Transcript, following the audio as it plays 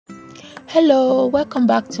Hello, welcome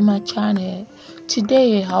back to my channel.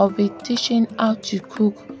 Today I'll be teaching how to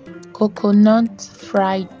cook coconut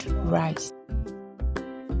fried rice.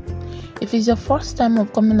 If it's your first time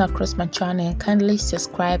of coming across my channel, kindly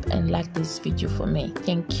subscribe and like this video for me.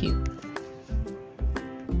 Thank you.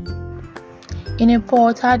 In a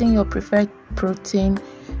pot, add in your preferred protein.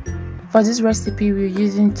 For this recipe, we're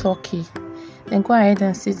using turkey. Then go ahead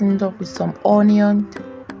and season it up with some onion,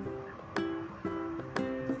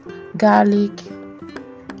 garlic,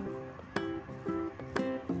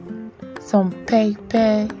 some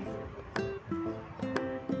pepper,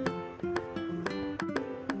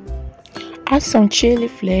 add some chili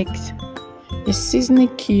flakes, the seasoning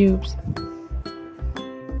cubes,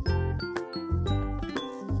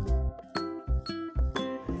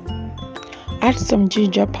 add some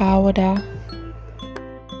ginger powder,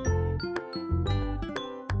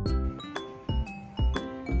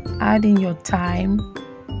 add in your thyme.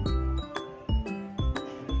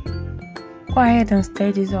 Go ahead and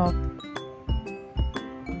stir this up.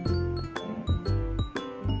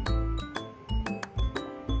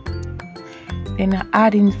 Then I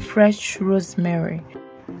add in fresh rosemary.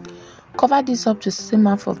 Cover this up to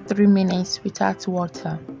simmer for 3 minutes without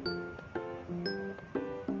water.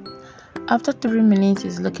 After 3 minutes,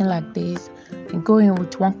 it's looking like this. And go in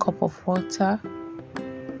with 1 cup of water.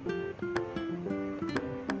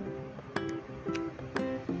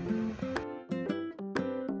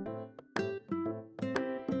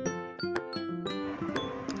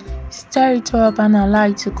 Stir it up and allow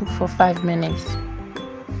it to cook for 5 minutes.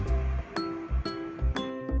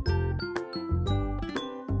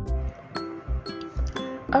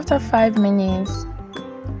 After 5 minutes,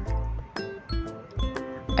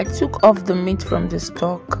 I took off the meat from the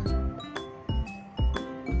stock.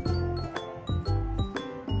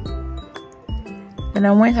 Then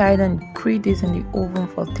I went ahead and preheated this in the oven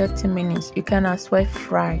for 30 minutes. You can as well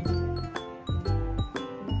fry.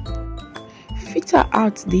 Filter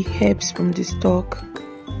out the herbs from the stock.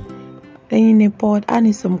 Then in a pot, add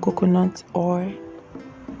in some coconut oil.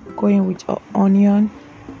 Go in with onion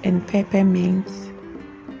and peppermint.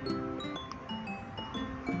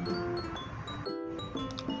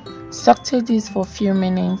 Saute this for a few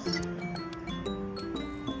minutes.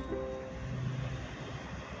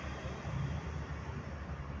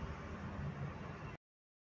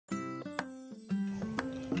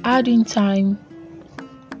 Add in thyme.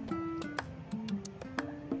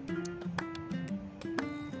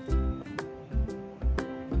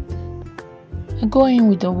 Go in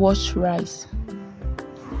with the washed rice.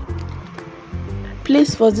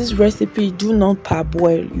 Please, for this recipe, do not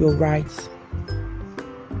parboil your rice.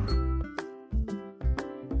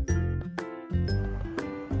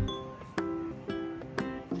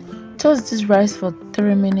 Toast this rice for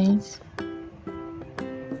 3 minutes.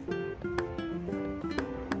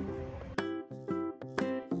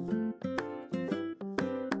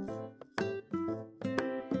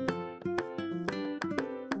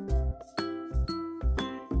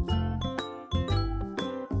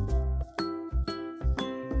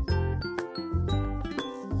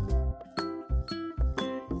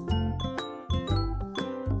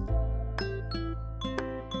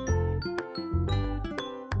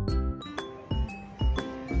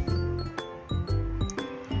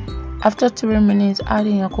 After 3 minutes, add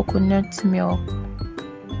in your coconut milk.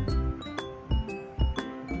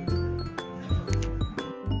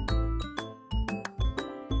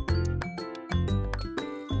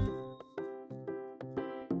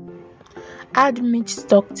 Add meat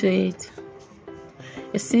stock to it,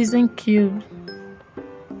 a seasoned cube,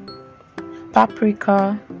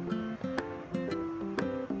 paprika,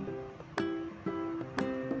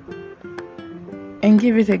 and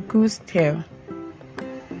give it a good stir.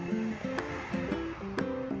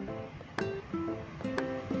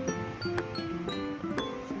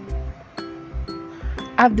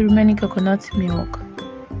 Add the remaining coconut milk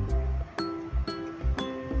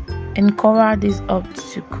and cover this up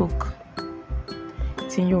to cook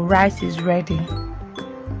till your rice is ready.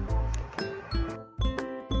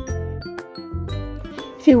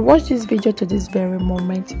 If you watch this video to this very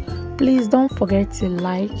moment, please don't forget to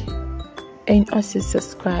like and also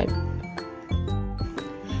subscribe.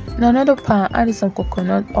 In another pan, add some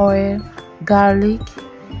coconut oil, garlic,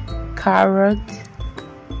 carrot,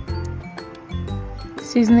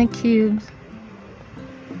 seasoning cubes,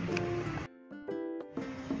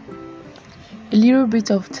 a little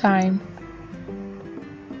bit of thyme,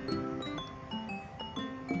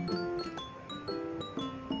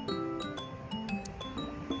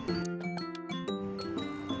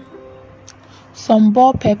 some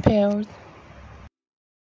bell peppers,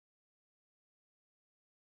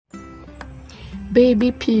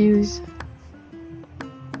 baby peas,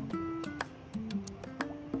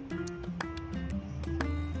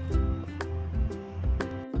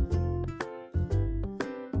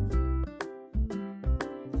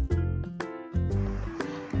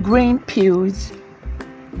 green peas,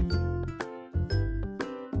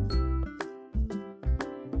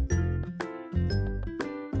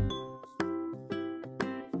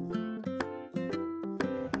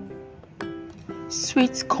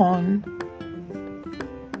 sweet corn,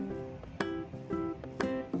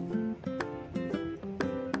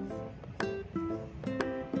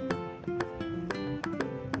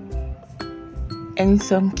 and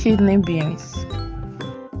some kidney beans.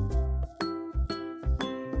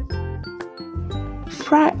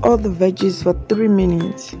 Fry all the veggies for 3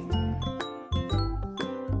 minutes.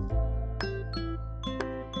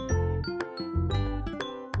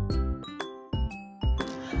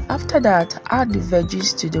 After that, add the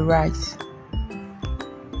veggies to the rice.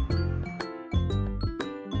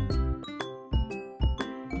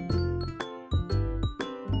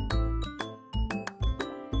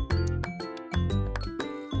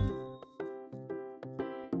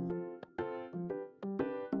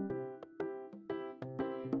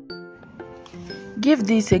 Give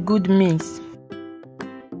this a good mix.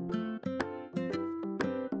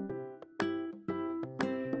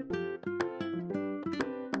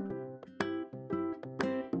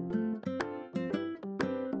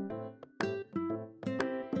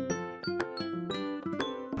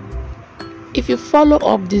 If you follow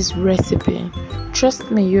up this recipe,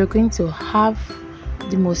 trust me, you're going to have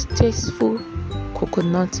the most tasteful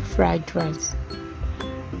coconut fried rice.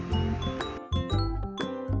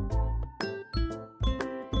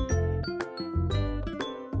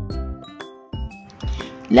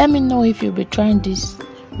 Let me know if you'll be trying this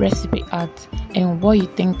recipe out and what you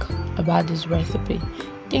think about this recipe.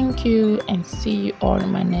 Thank you and see you all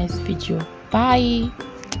in my next video. Bye.